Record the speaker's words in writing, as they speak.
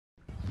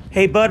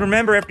Hey, bud,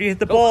 remember, after you hit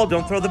the ball,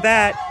 don't throw the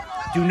bat.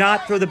 Do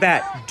not throw the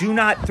bat. Do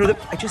not throw the...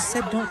 I just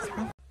said don't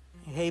throw...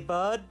 Hey,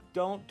 bud,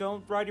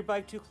 don't ride your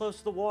bike too close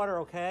to the water,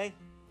 okay?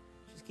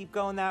 Just keep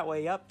going that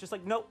way. Yep, just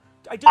like, no.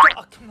 I just...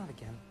 Oh, come on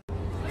again.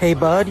 Hey,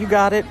 bud, you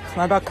got it. It's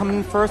not about coming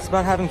in first, it's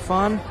about having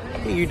fun.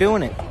 Hey, you're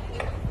doing it.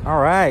 All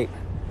right.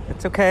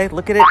 It's okay.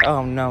 Look at it.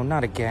 Oh, no,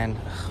 not again.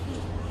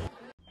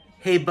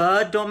 Hey,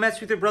 bud, don't mess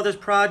with your brother's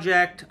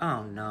project.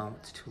 Oh, no,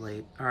 it's too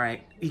late. All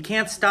right. You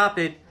can't stop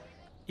it.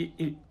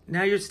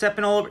 Now you're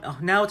stepping all over. Oh,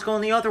 now it's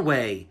going the other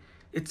way.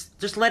 It's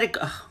just let it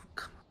go. Oh,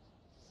 come on.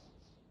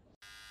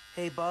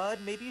 Hey, bud,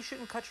 maybe you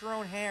shouldn't cut your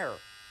own hair.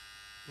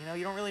 You know,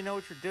 you don't really know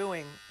what you're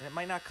doing, and it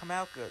might not come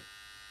out good.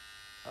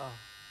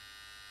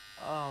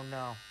 Oh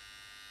no.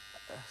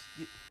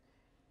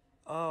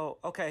 Oh,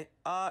 okay.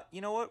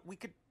 You know what? We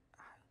could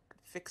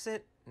fix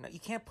it. No, you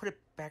can't put it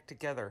back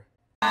together.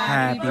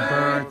 Happy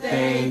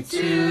birthday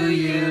to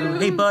you.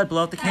 Hey, bud,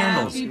 blow out the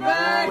candles. Happy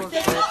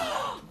birthday.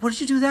 What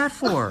did you do that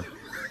for?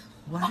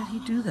 Why did he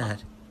do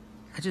that?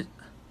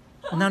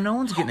 Well, now no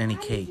one's getting any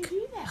cake.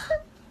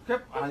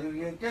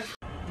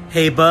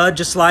 Hey, bud,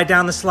 just slide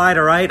down the slide,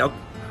 all right?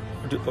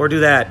 Or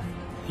do that.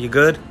 You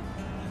good?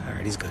 All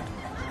right, he's good.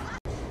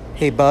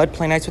 Hey, bud,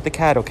 play nice with the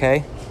cat,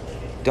 okay?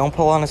 Don't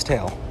pull on his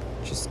tail.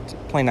 Just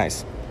play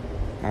nice.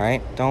 All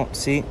right? Don't,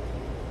 see?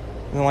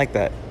 I don't like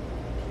that.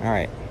 All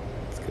right.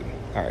 That's good.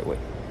 All right, wait.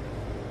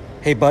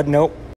 Hey, bud, nope.